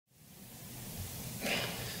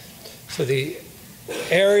So the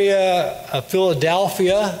area of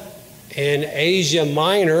Philadelphia in Asia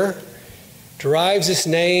Minor derives its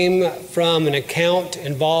name from an account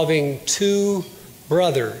involving two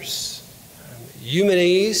brothers,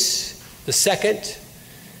 Eumenes II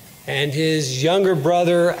and his younger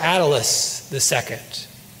brother Attalus II.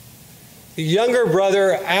 The younger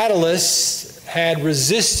brother Attalus had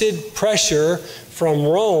resisted pressure from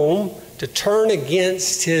Rome to turn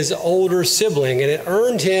against his older sibling, and it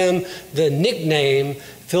earned him the nickname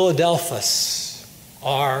Philadelphus,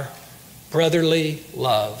 or brotherly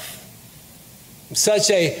love.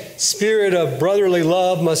 Such a spirit of brotherly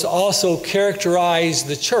love must also characterize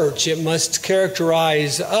the church. It must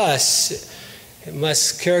characterize us. It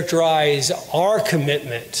must characterize our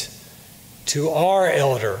commitment to our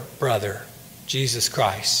elder brother, Jesus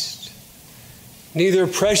Christ. Neither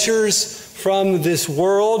pressures from this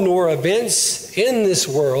world nor events in this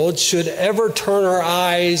world should ever turn our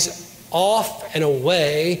eyes off and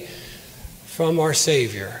away from our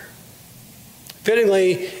Savior.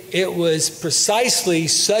 Fittingly, it was precisely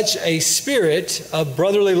such a spirit of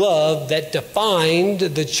brotherly love that defined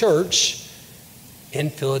the church in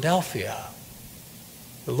Philadelphia.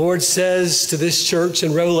 The Lord says to this church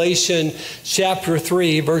in Revelation chapter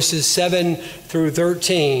 3, verses 7 through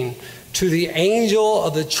 13, "To the angel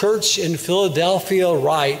of the church in Philadelphia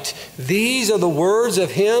write, these are the words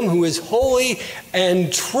of him who is holy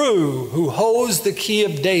and true, who holds the key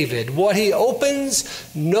of David. What he opens,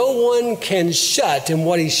 no one can shut, and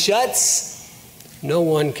what he shuts, no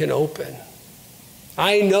one can open.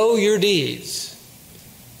 I know your deeds.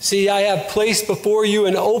 See, I have placed before you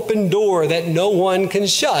an open door that no one can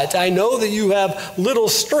shut. I know that you have little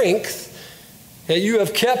strength, that you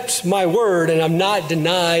have kept my word and have not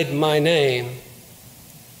denied my name.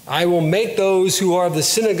 I will make those who are of the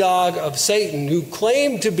synagogue of Satan, who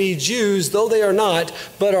claim to be Jews, though they are not,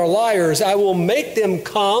 but are liars, I will make them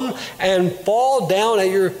come and fall down at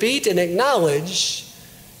your feet and acknowledge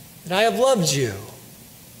that I have loved you.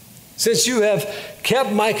 Since you have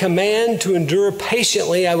kept my command to endure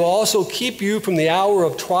patiently, I will also keep you from the hour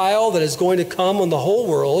of trial that is going to come on the whole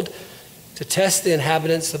world to test the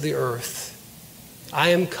inhabitants of the earth. I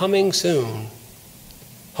am coming soon.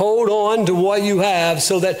 Hold on to what you have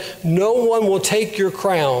so that no one will take your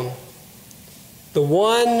crown. The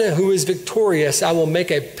one who is victorious I will make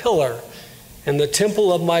a pillar in the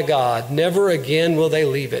temple of my God. Never again will they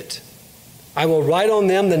leave it. I will write on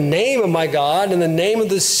them the name of my God and the name of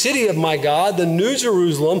the city of my God, the New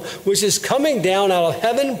Jerusalem, which is coming down out of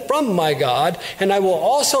heaven from my God, and I will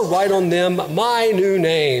also write on them my new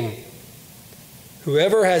name.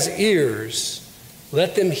 Whoever has ears,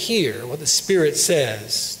 let them hear what the Spirit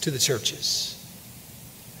says to the churches."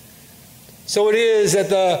 So it is that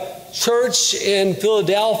the church in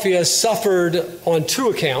Philadelphia suffered on two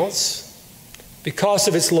accounts, because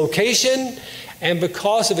of its location and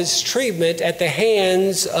because of its treatment at the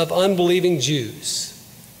hands of unbelieving Jews.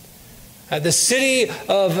 The city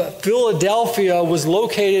of Philadelphia was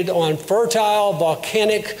located on fertile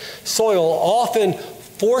volcanic soil, often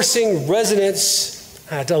forcing residents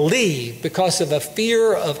to leave because of a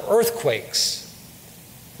fear of earthquakes.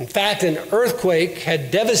 In fact, an earthquake had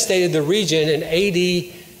devastated the region in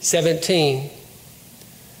AD 17.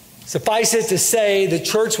 Suffice it to say, the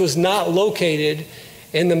church was not located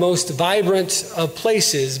in the most vibrant of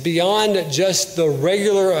places. Beyond just the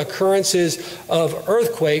regular occurrences of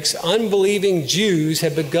earthquakes, unbelieving Jews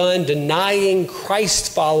had begun denying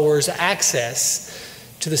Christ followers access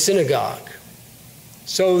to the synagogue.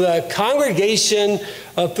 So the congregation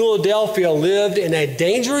of Philadelphia lived in a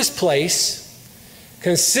dangerous place,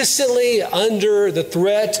 consistently under the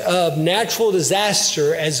threat of natural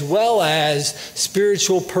disaster as well as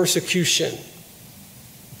spiritual persecution.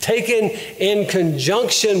 Taken in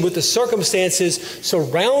conjunction with the circumstances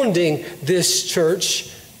surrounding this church,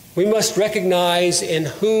 we must recognize in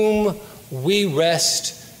whom we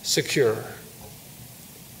rest secure.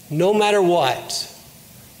 No matter what,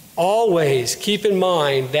 always keep in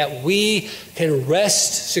mind that we can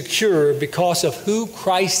rest secure because of who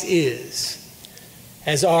Christ is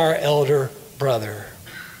as our elder brother.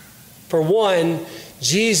 For one,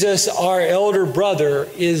 Jesus, our elder brother,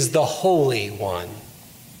 is the Holy One.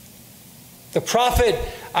 The prophet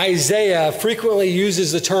Isaiah frequently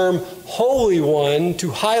uses the term Holy One to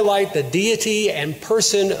highlight the deity and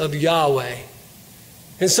person of Yahweh.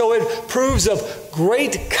 And so it proves of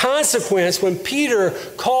great consequence when Peter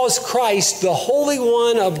calls Christ the Holy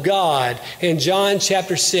One of God in John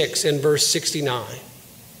chapter 6 and verse 69.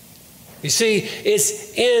 You see,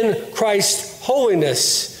 it's in Christ's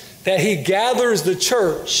holiness that he gathers the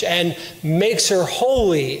church and makes her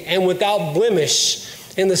holy and without blemish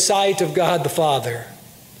in the sight of God the Father.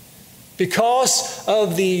 Because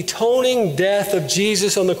of the atoning death of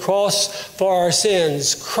Jesus on the cross for our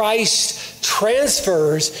sins, Christ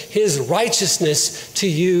transfers his righteousness to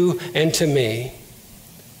you and to me.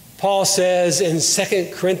 Paul says in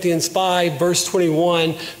 2 Corinthians 5, verse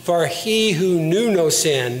 21, "For he who knew no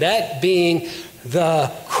sin," that being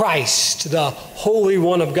the Christ, the Holy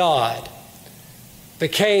One of God,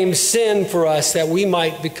 became sin for us that we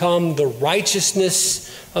might become the righteousness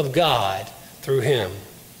of God through him.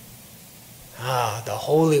 The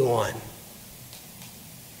Holy One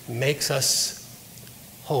makes us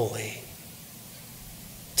holy.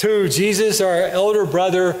 2, Jesus, our elder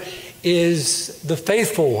brother, is the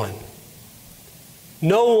faithful one.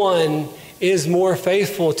 No one is more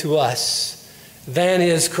faithful to us than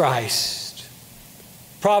is Christ.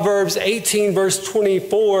 Proverbs 18, verse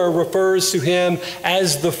 24 refers to him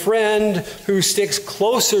as the friend who sticks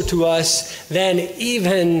closer to us than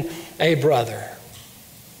even a brother.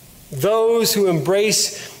 Those who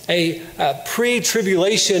embrace a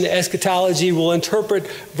pre-tribulation eschatology will interpret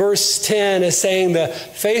verse 10 as saying the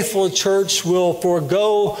faithful church will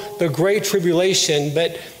forego the great tribulation,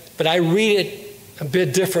 but I read it a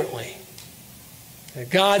bit differently.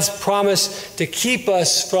 God's promise to keep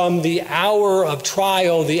us from the hour of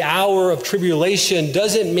trial, the hour of tribulation,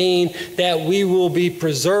 doesn't mean that we will be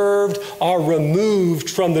preserved or removed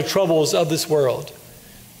from the troubles of this world.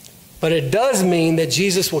 But it does mean that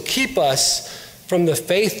Jesus will keep us from the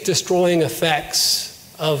faith-destroying effects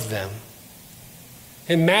of them.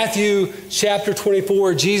 In Matthew chapter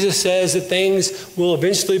 24, Jesus says that things will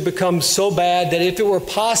eventually become so bad that if it were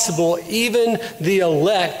possible, even the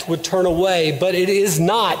elect would turn away. But it is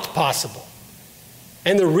not possible.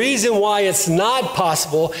 And the reason why it's not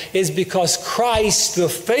possible is because Christ, the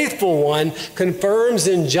faithful one, confirms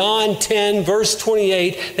in John 10, verse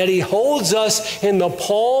 28, that he holds us in the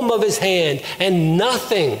palm of his hand, and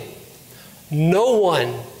nothing, no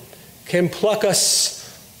one can pluck us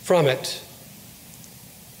from it.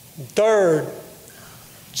 3rd,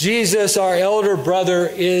 Jesus, our elder brother,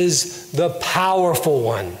 is the powerful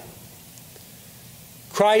one.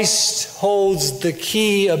 Christ holds the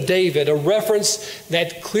key of David, a reference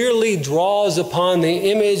that clearly draws upon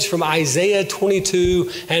the image from Isaiah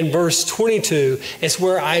 22 and verse 22. It's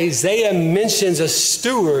where Isaiah mentions a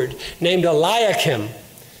steward named Eliakim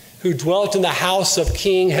who dwelt in the house of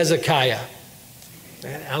King Hezekiah.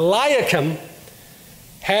 And Eliakim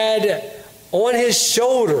had on his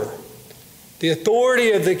shoulder the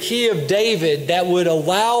authority of the key of David that would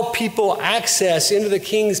allow people access into the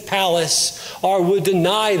king's palace or would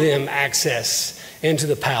deny them access into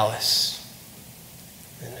the palace.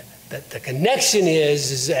 And the connection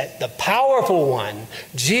is that the powerful one,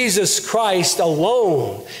 Jesus Christ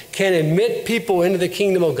alone, can admit people into the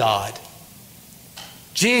kingdom of God.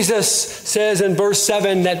 Jesus says in verse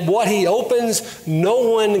 7 that what he opens, no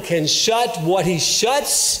one can shut. What he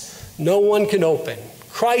shuts, no one can open.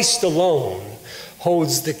 Christ alone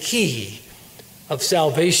holds the key of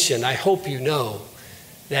salvation. I hope you know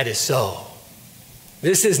that is so.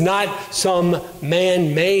 This is not some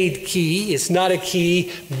man-made key. It's not a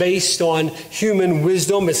key based on human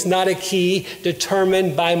wisdom. It's not a key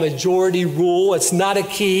determined by majority rule. It's not a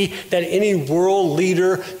key that any world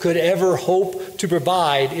leader could ever hope to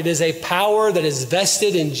provide. It is a power that is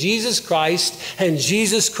vested in Jesus Christ and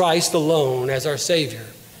Jesus Christ alone as our Savior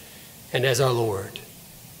and as our Lord.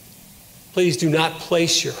 Please do not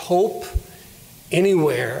place your hope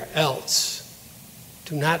anywhere else.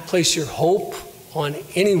 Do not place your hope on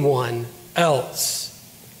anyone else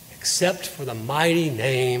except for the mighty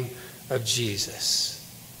name of Jesus.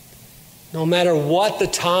 No matter what the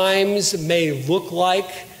times may look like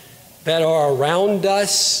that are around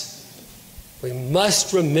us, we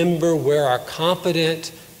must remember where our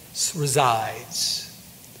confidence resides.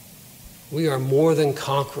 We are more than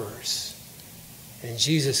conquerors in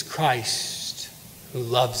Jesus Christ who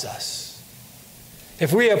loves us.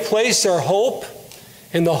 If we have placed our hope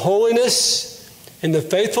in the holiness, in the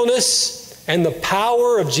faithfulness, and the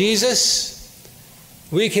power of Jesus,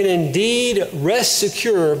 we can indeed rest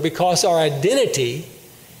secure because our identity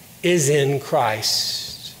is in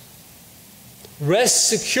Christ. Rest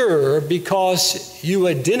secure because you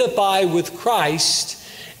identify with Christ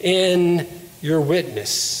in your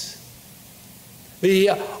witness.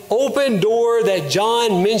 The open door that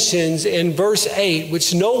John mentions in verse 8,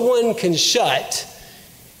 which no one can shut,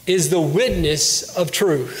 is the witness of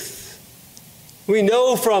truth. We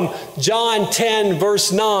know from John 10,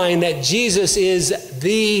 verse 9, that Jesus is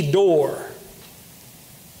the door.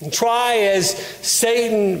 And try as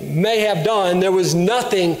Satan may have done, there was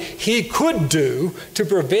nothing he could do to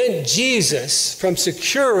prevent Jesus from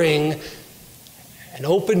securing an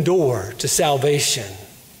open door to salvation,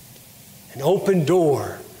 an open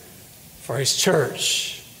door for his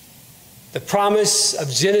church. The promise of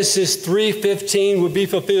Genesis 3:15 would be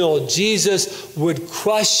fulfilled. Jesus would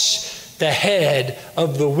crush the head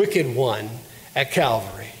of the wicked one at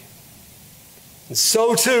Calvary. And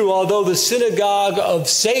so too, although the synagogue of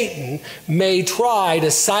Satan may try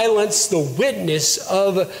to silence the witness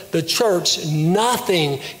of the church,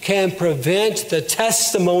 nothing can prevent the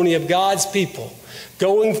testimony of God's people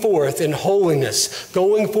going forth in holiness,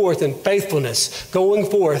 going forth in faithfulness, going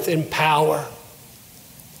forth in power.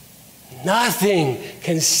 Nothing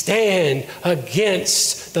can stand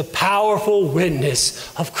against the powerful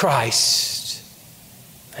witness of Christ.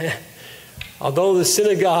 Although the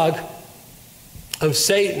synagogue of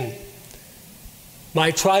Satan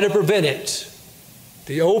might try to prevent it,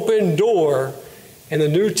 the open door in the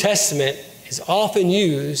New Testament is often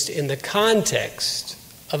used in the context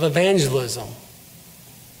of evangelism.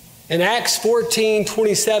 In Acts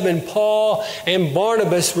 14:27, Paul and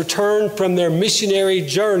Barnabas returned from their missionary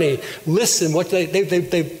journey. Listen, what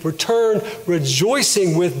they returned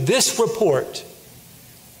rejoicing with this report,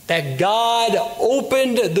 that God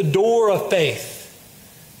opened the door of faith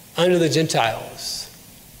unto the Gentiles.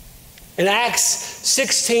 In Acts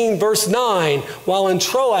 16, verse 9, while in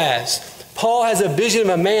Troas, Paul has a vision of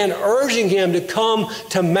a man urging him to come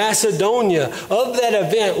to Macedonia. Of that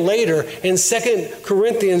event later, in 2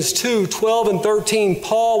 Corinthians 2:12 and 13,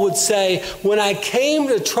 Paul would say, "When I came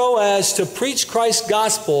to Troas to preach Christ's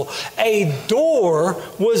gospel, a door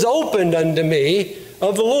was opened unto me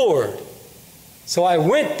of the Lord. So I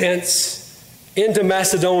went thence into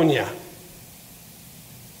Macedonia."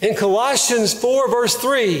 In Colossians 4, verse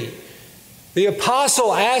 3, the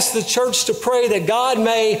apostle asked the church to pray that God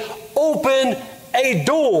may open a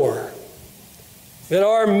door, that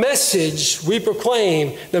our message we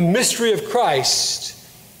proclaim, the mystery of Christ,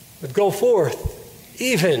 would go forth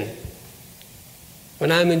even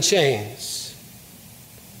when I'm in chains.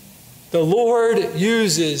 The Lord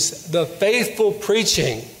uses the faithful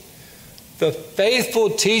preaching, the faithful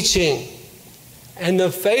teaching, and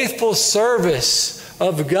the faithful service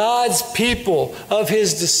of God's people, of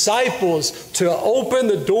his disciples, to open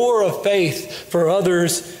the door of faith for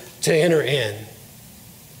others to enter in.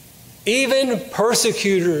 Even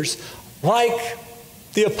persecutors like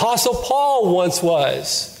the Apostle Paul once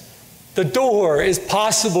was, the door is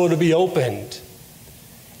possible to be opened.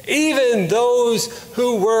 Even those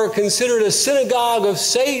who were considered a synagogue of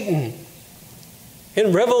Satan,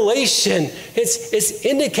 in Revelation, it's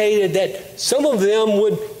indicated that some of them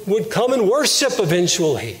would come and worship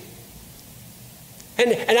eventually.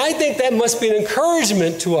 And I think that must be an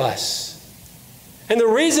encouragement to us. And the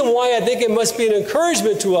reason why I think it must be an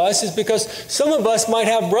encouragement to us is because some of us might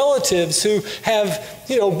have relatives who have,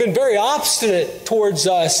 been very obstinate towards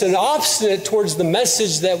us and obstinate towards the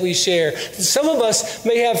message that we share. Some of us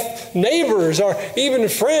may have neighbors or even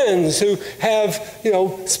friends who have,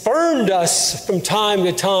 spurned us from time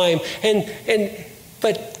to time.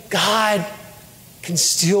 But God can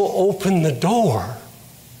still open the door.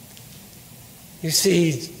 You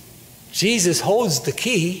see, Jesus holds the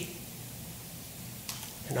key.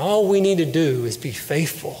 And all we need to do is be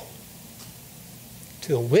faithful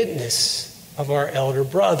to the witness of our elder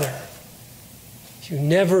brother. You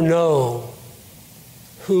never know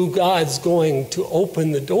who God's going to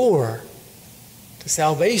open the door to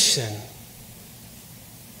salvation.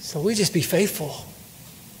 So we just be faithful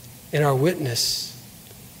in our witness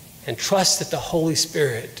and trust that the Holy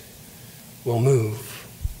Spirit will move.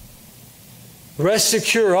 Rest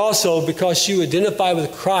secure also because you identify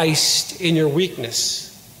with Christ in your weakness.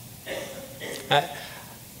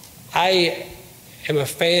 I am a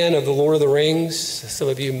fan of The Lord of the Rings. Some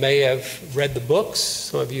of you may have read the books.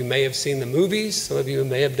 Some of you may have seen the movies. Some of you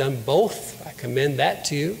may have done both. I commend that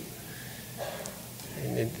to you.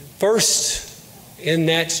 And first in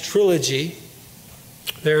that trilogy,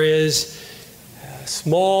 there is a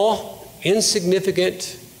small,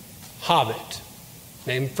 insignificant hobbit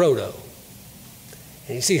named Frodo.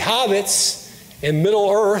 And you see, hobbits in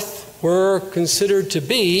Middle-earth were considered to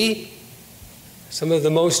be some of the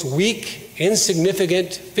most weak,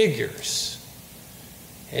 insignificant figures.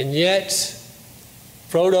 And yet,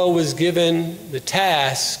 Frodo was given the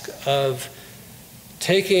task of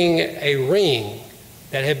taking a ring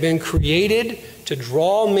that had been created to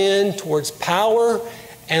draw men towards power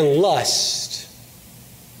and lust.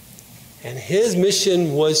 And his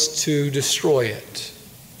mission was to destroy it.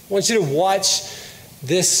 I want you to watch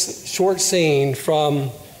this short scene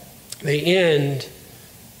from the end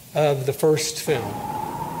of the first film.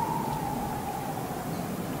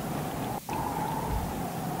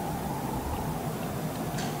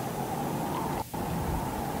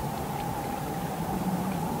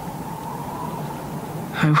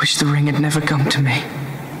 I wish the ring had never come to me.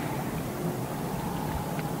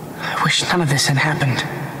 I wish none of this had happened.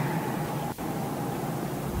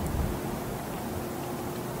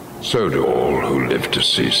 So do all who live to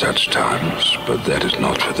see such times, but that is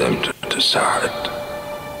not for them to decide.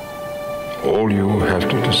 All you have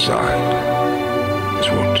to decide is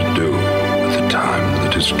what to do with the time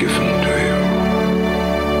that is given to you.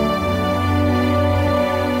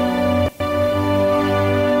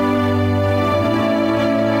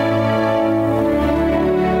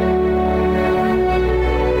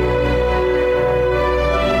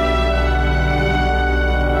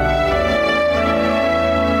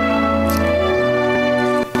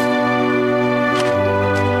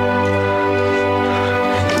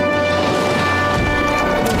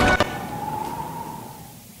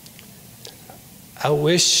 I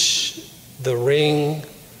wish the ring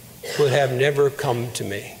would have never come to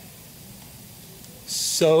me.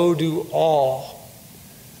 So do all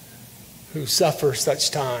who suffer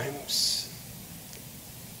such times.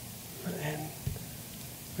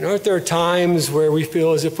 And aren't there times where we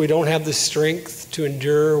feel as if we don't have the strength to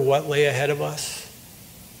endure what lay ahead of us?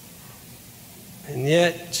 And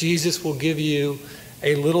yet Jesus will give you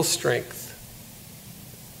a little strength.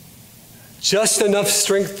 Just enough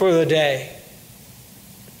strength for the day.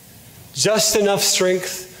 Just enough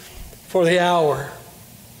strength for the hour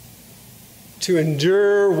to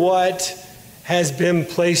endure what has been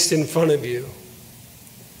placed in front of you,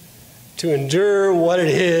 to endure what it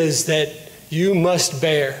is that you must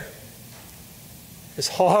bear, as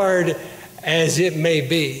hard as it may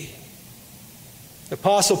be. The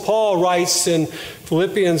Apostle Paul writes in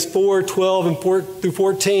Philippians 4:12 and 4 through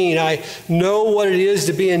 14, I know what it is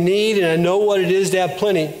to be in need, and I know what it is to have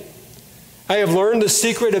plenty. I have learned the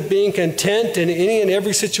secret of being content in any and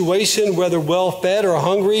every situation, whether well-fed or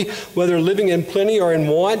hungry, whether living in plenty or in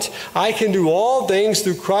want. I can do all things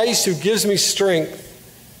through Christ who gives me strength.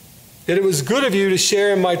 That it was good of you to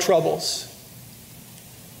share in my troubles.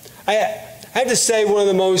 I have to say one of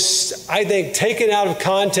the most, I think, taken out of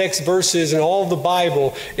context verses in all of the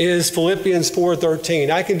Bible is Philippians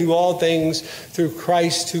 4:13. I can do all things through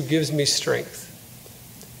Christ who gives me strength.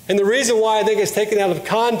 And the reason why I think it's taken out of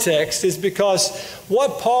context is because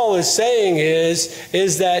what Paul is saying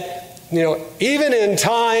is that, even in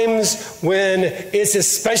times when it's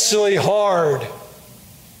especially hard,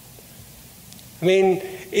 even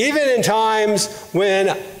in times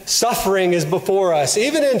when suffering is before us,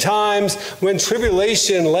 even in times when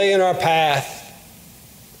tribulation lay in our path,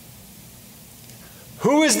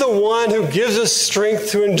 who is the one who gives us strength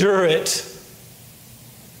to endure it?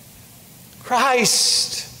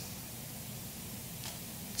 Christ.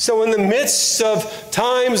 So in the midst of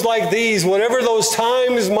times like these, whatever those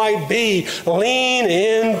times might be, lean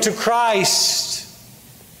into Christ.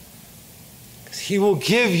 He will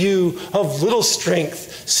give you of little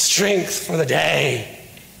strength, strength for the day,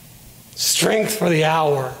 strength for the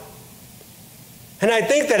hour. And I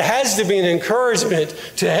think that has to be an encouragement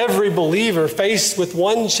to every believer faced with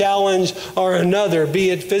one challenge or another, be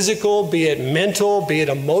it physical, be it mental, be it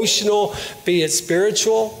emotional, be it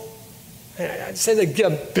spiritual. I'd say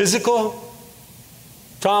that physical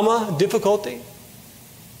trauma, difficulty,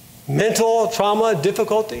 mental trauma,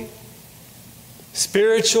 difficulty,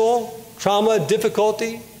 spiritual trauma,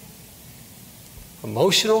 difficulty,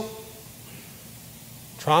 emotional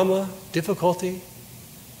trauma, difficulty.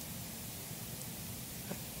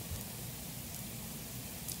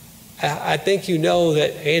 I think you know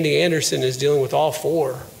that Andy Anderson is dealing with all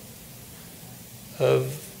four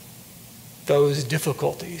of those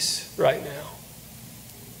difficulties right now.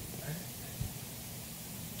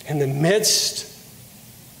 In the midst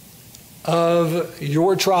of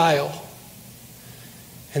your trial,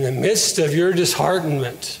 in the midst of your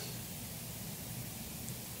disheartenment,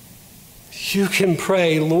 you can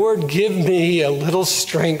pray, Lord, give me a little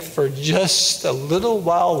strength for just a little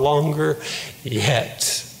while longer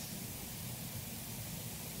yet.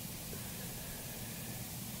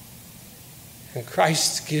 And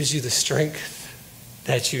Christ gives you the strength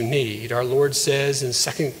that you need. Our Lord says in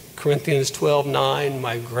 2 Corinthians 12:9,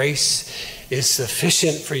 my grace is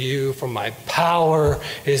sufficient for you, for my power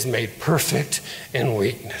is made perfect in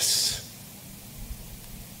weakness.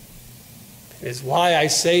 It is why I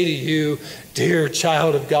say to you, dear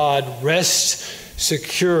child of God, rest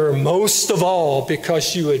secure most of all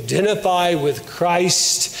because you identify with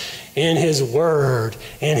Christ in his word,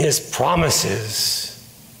 in his promises.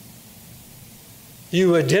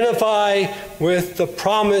 You identify with the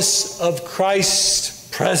promise of Christ's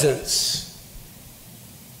presence.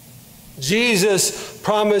 Jesus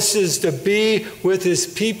promises to be with his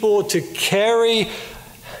people to carry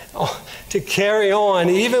on,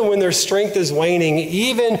 even when their strength is waning,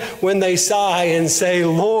 even when they sigh and say,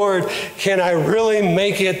 Lord, can I really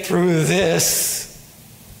make it through this?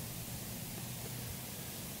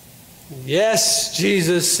 Yes,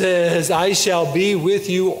 Jesus says, I shall be with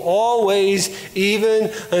you always,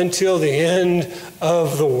 even until the end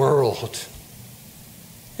of the world.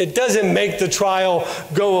 It doesn't make the trial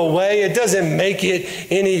go away. It doesn't make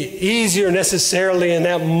it any easier necessarily in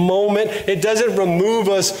that moment. It doesn't remove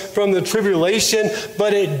us from the tribulation,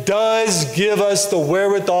 but it does give us the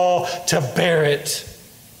wherewithal to bear it.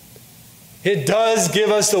 It does give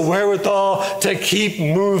us the wherewithal to keep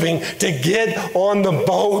moving, to get on the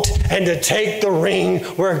boat and to take the ring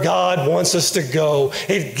where God wants us to go.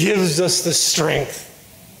 It gives us the strength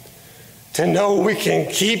to know we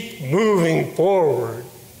can keep moving forward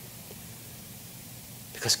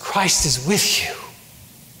because Christ is with you.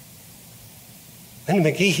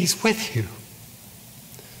 Linda McGee, he's with you.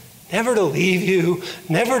 Never to leave you,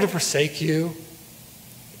 never to forsake you.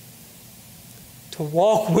 To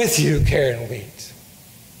walk with you, Karen Wheat.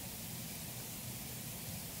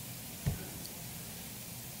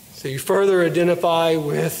 So you further identify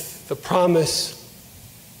with the promise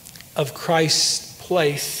of Christ's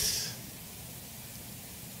place.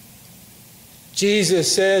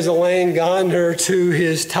 Jesus says, Elaine Gardner, to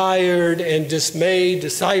his tired and dismayed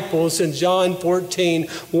disciples in John 14,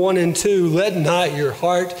 1 and 2, let not your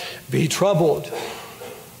heart be troubled.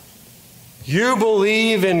 You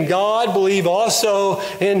believe in God, believe also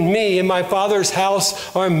in me. In my Father's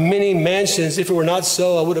house are many mansions. If it were not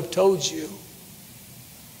so, I would have told you.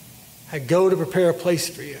 I go to prepare a place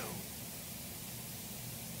for you.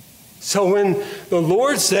 So when the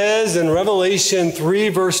Lord says in Revelation 3,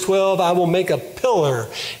 verse 12, I will make a pillar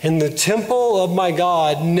in the temple of my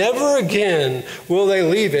God, never again will they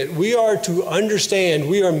leave it. We are to understand,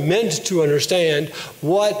 we are meant to understand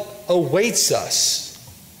what awaits us.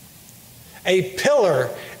 A pillar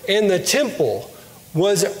in the temple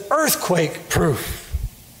was earthquake-proof.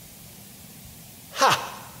 Ha!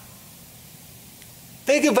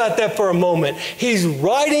 Think about that for a moment. He's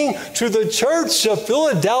writing to the church of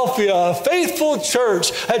Philadelphia, a faithful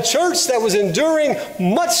church, a church that was enduring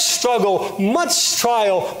much struggle, much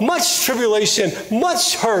trial, much tribulation,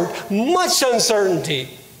 much hurt, much uncertainty.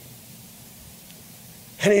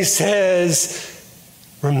 And he says,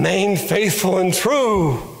 remain faithful and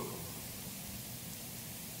true.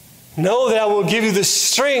 Know that I will give you the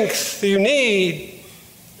strength that you need.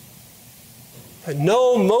 But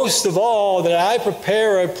know most of all that I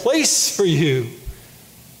prepare a place for you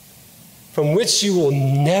from which you will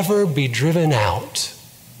never be driven out.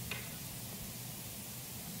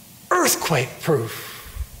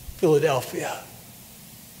 Earthquake-proof Philadelphia.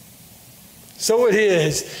 So it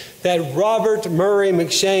is that Robert Murray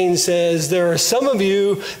McShane says, there are some of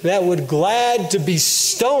you that would glad to be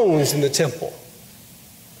stones in the temple.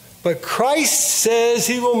 But Christ says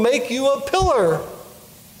he will make you a pillar.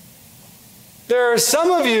 There are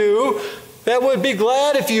some of you that would be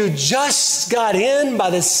glad if you just got in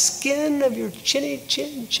by the skin of your chinny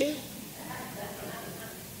chin.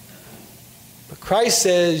 But Christ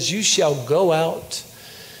says you shall go out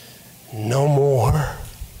no more.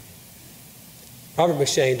 Robert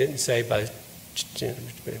McShane didn't say by the chin.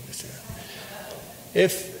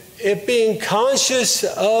 If being conscious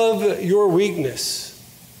of your weakness,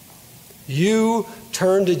 you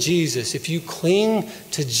turn to Jesus. If you cling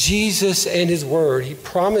to Jesus and his word, he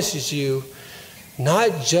promises you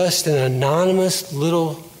not just an anonymous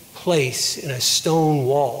little place in a stone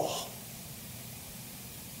wall.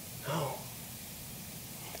 No.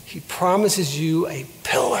 He promises you a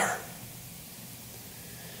pillar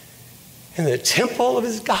in the temple of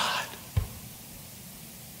his God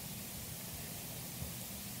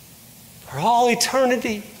for all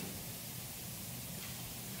eternity.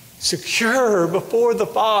 Secure before the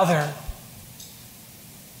Father.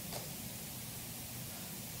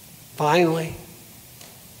 Finally,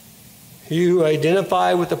 you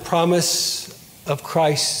identify with the promise of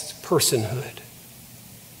Christ's personhood.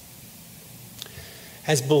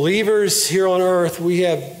 As believers here on earth, we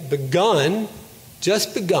have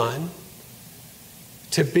just begun,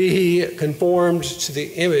 to be conformed to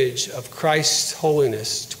the image of Christ's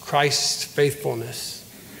holiness, to Christ's faithfulness.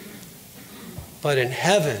 But in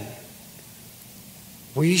heaven,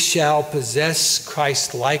 we shall possess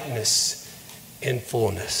Christ's likeness in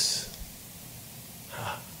fullness.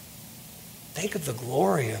 Think of the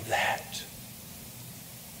glory of that.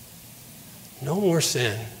 No more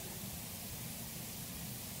sin.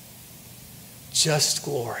 Just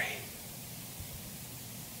glory.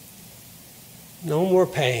 No more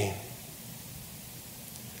pain.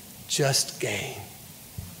 Just gain.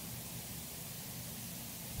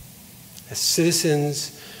 As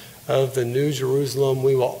citizens of the New Jerusalem,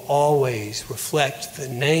 we will always reflect the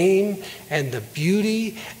name and the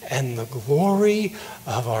beauty and the glory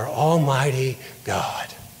of our Almighty God.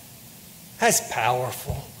 That's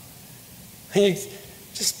powerful. And you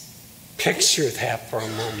just picture that for a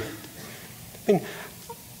moment. I mean,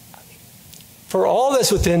 for all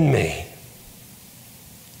that's within me,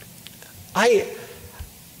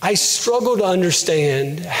 I struggle to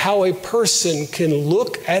understand how a person can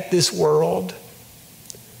look at this world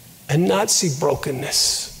and not see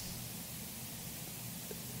brokenness.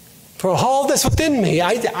 For all that's within me,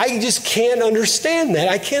 I just can't understand that.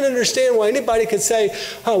 I can't understand why anybody could say,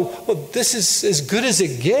 oh, well, this is as good as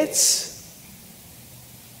it gets.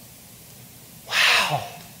 Wow.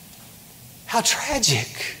 How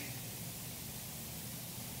tragic.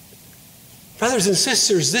 Brothers and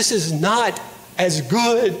sisters, this is not as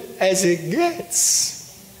good as it gets.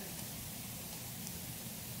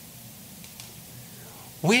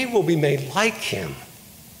 We will be made like him.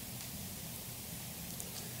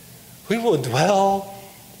 We will dwell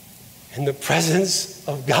in the presence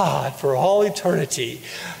of God for all eternity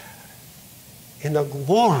in the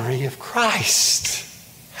glory of Christ.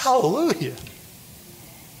 Hallelujah.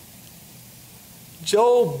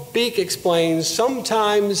 Joel Beek explains,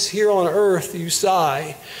 sometimes here on earth you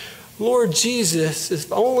sigh, Lord Jesus,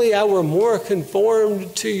 if only I were more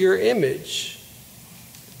conformed to your image.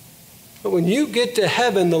 But when you get to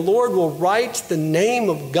heaven, the Lord will write the name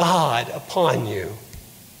of God upon you.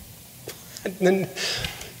 And then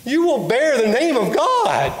you will bear the name of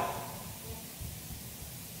God.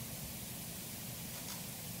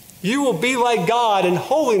 You will be like God in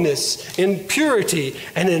holiness, in purity,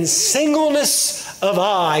 and in singleness of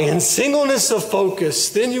eye, in singleness of focus.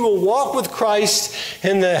 Then you will walk with Christ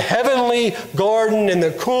in the heavenly garden in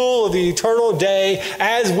the cool of the eternal day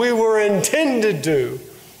as we were intended to.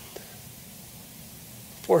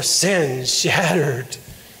 For sin shattered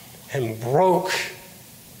and broke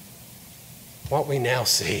what we now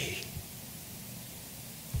see.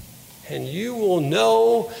 And you will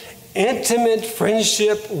know intimate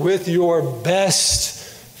friendship with your best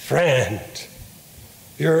friend,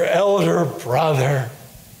 your elder brother,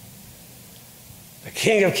 the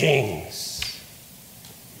King of Kings,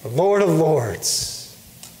 the Lord of Lords.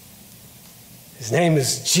 His name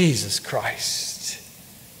is Jesus Christ.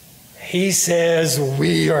 He says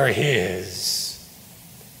we are his.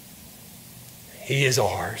 He is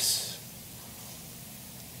ours.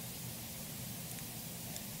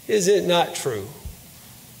 Is it not true?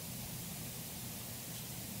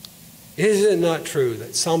 Is it not true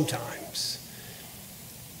that sometimes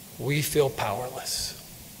we feel powerless?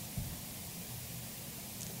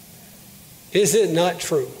 Is it not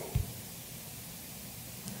true?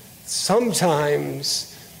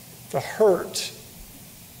 Sometimes the hurt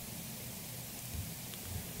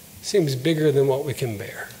seems bigger than what we can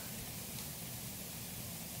bear.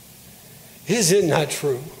 Is it not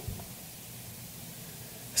true?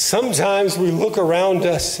 Sometimes we look around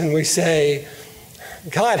us and we say,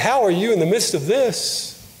 God, how are you in the midst of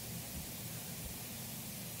this?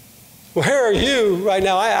 Where are you right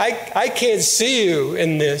now? I can't see you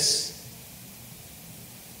in this.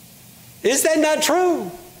 Is that not true?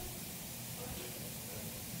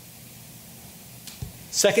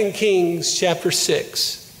 2 Kings chapter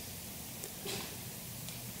 6.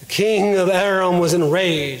 The king of Aram was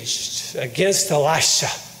enraged against Elisha.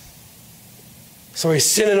 So he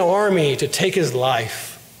sent an army to take his life.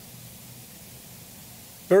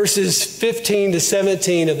 Verses 15 to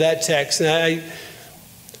 17 of that text, and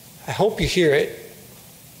I hope you hear it.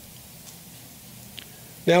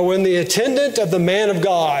 Now when the attendant of the man of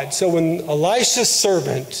God, so when Elisha's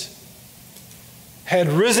servant had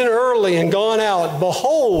risen early and gone out,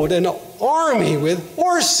 behold, an army with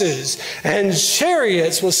horses and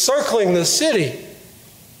chariots was circling the city.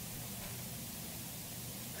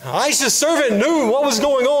 Elisha's servant knew what was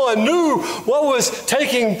going on, knew what was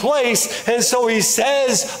taking place, and so he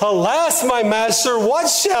says, alas, my master, what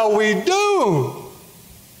shall we do?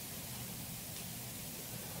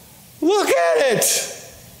 Look at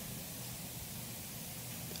it.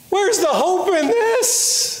 Where's the hope in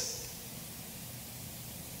this?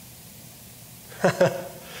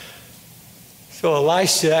 So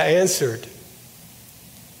Elisha answered,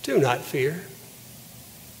 do not fear.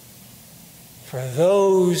 For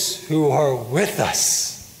those who are with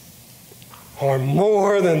us are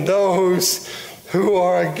more than those who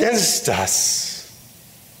are against us.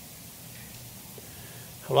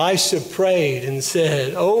 Elisha prayed and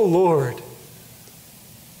said, "Oh Lord,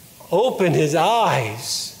 open his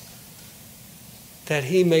eyes that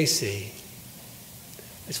he may see."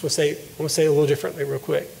 I just want to say it a little differently real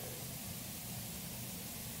quick.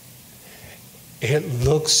 It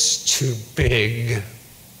looks too big.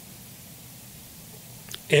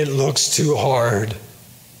 It looks too hard.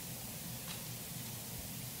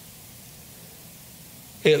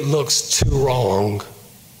 It looks too wrong.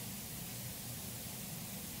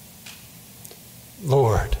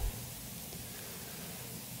 Lord,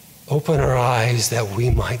 open our eyes that we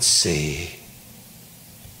might see.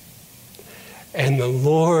 And the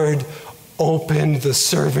Lord opened the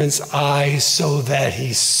servant's eyes so that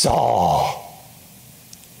he saw.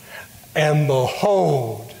 And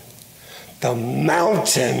behold, the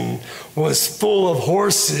mountain was full of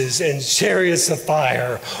horses and chariots of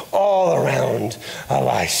fire all around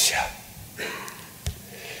Elisha.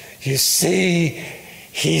 You see,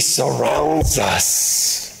 he surrounds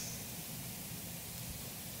us.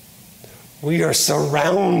 We are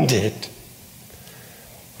surrounded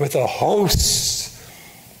with a host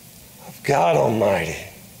of God Almighty.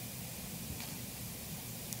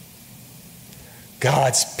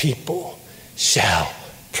 God's people shall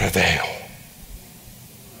prevail.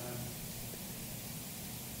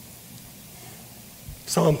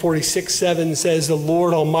 Psalm 46:7 says, "The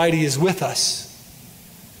Lord Almighty is with us.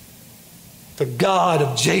 The God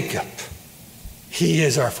of Jacob, he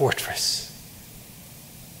is our fortress."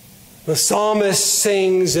 The psalmist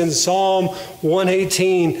sings in Psalm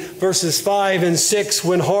 118, verses 5 and 6,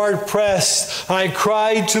 "When hard pressed, I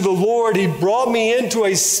cried to the Lord. He brought me into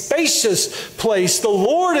a spacious place. The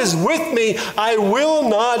Lord is with me. I will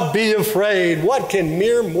not be afraid. What can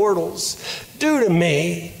mere mortals do to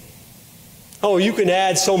me?" Oh, you can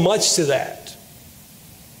add so much to that.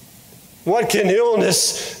 What can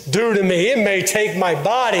illness do to me? It may take my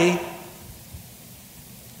body,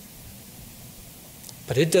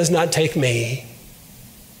 but it does not take me,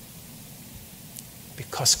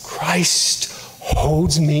 because Christ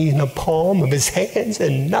holds me in the palm of his hands,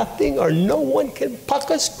 and nothing or no one can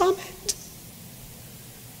pluck us from it.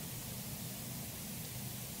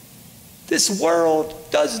 This world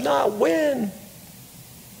does not win.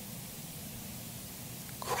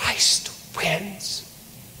 Christ wins.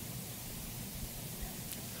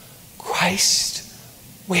 Christ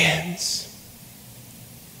wins.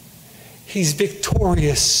 He's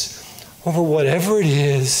victorious over whatever it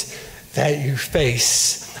is that you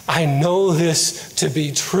face. I know this to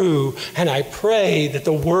be true, and I pray that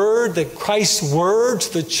the word, that Christ's word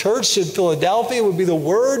to the church in Philadelphia would be the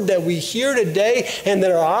word that we hear today, and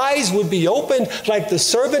that our eyes would be opened like the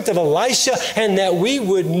servant of Elisha, and that we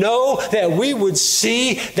would know, that we would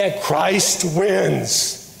see that Christ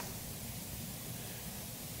wins.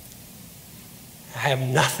 I have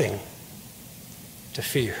nothing to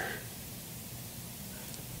fear.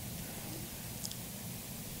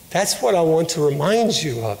 That's what I want to remind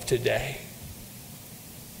you of today.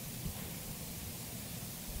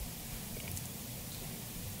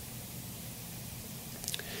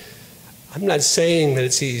 I'm not saying that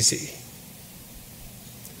it's easy.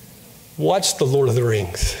 Watch The Lord of the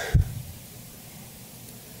Rings.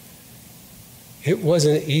 It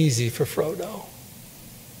wasn't easy for Frodo.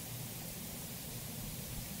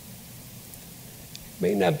 It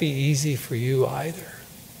may not be easy for you either.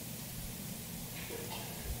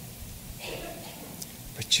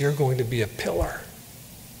 But you're going to be a pillar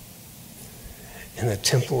in the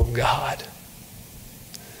temple of God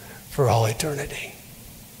for all eternity.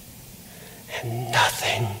 And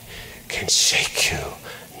nothing can shake you.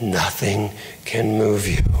 Nothing can move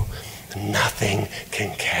you. Nothing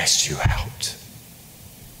can cast you out.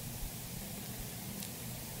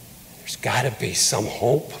 There's got to be some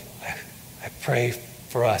hope. I pray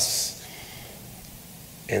for us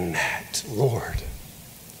in that. Lord,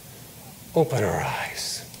 open our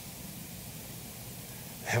eyes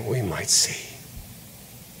that we might see.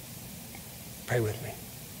 Pray with me.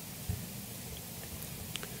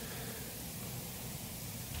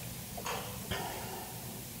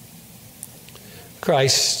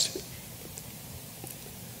 Christ,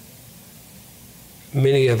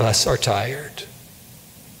 many of us are tired.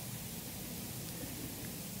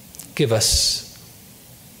 Give us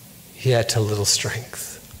yet a little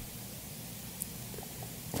strength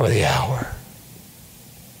for the hour,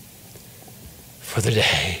 for the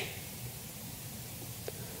day,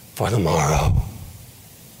 for the morrow,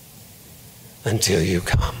 until you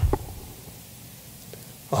come.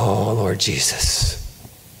 Oh, Lord Jesus,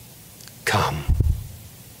 come.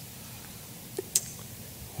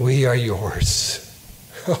 We are yours.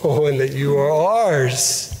 Oh, and that you are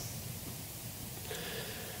ours.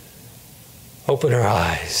 Open our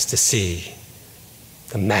eyes to see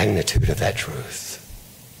the magnitude of that truth.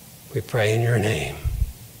 We pray in your name.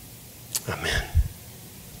 Amen.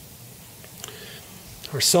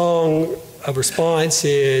 Our song of response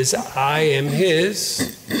is, I am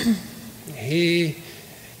his, he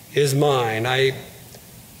is mine. I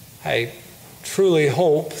truly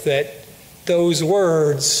hope that those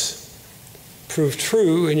words prove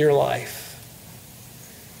true in your life.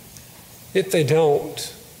 If they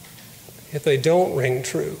don't ring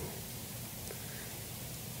true,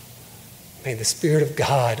 may the Spirit of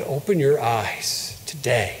God open your eyes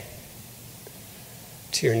today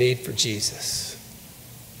to your need for Jesus.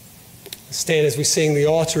 Stand as we sing, The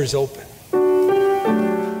Altar is Open.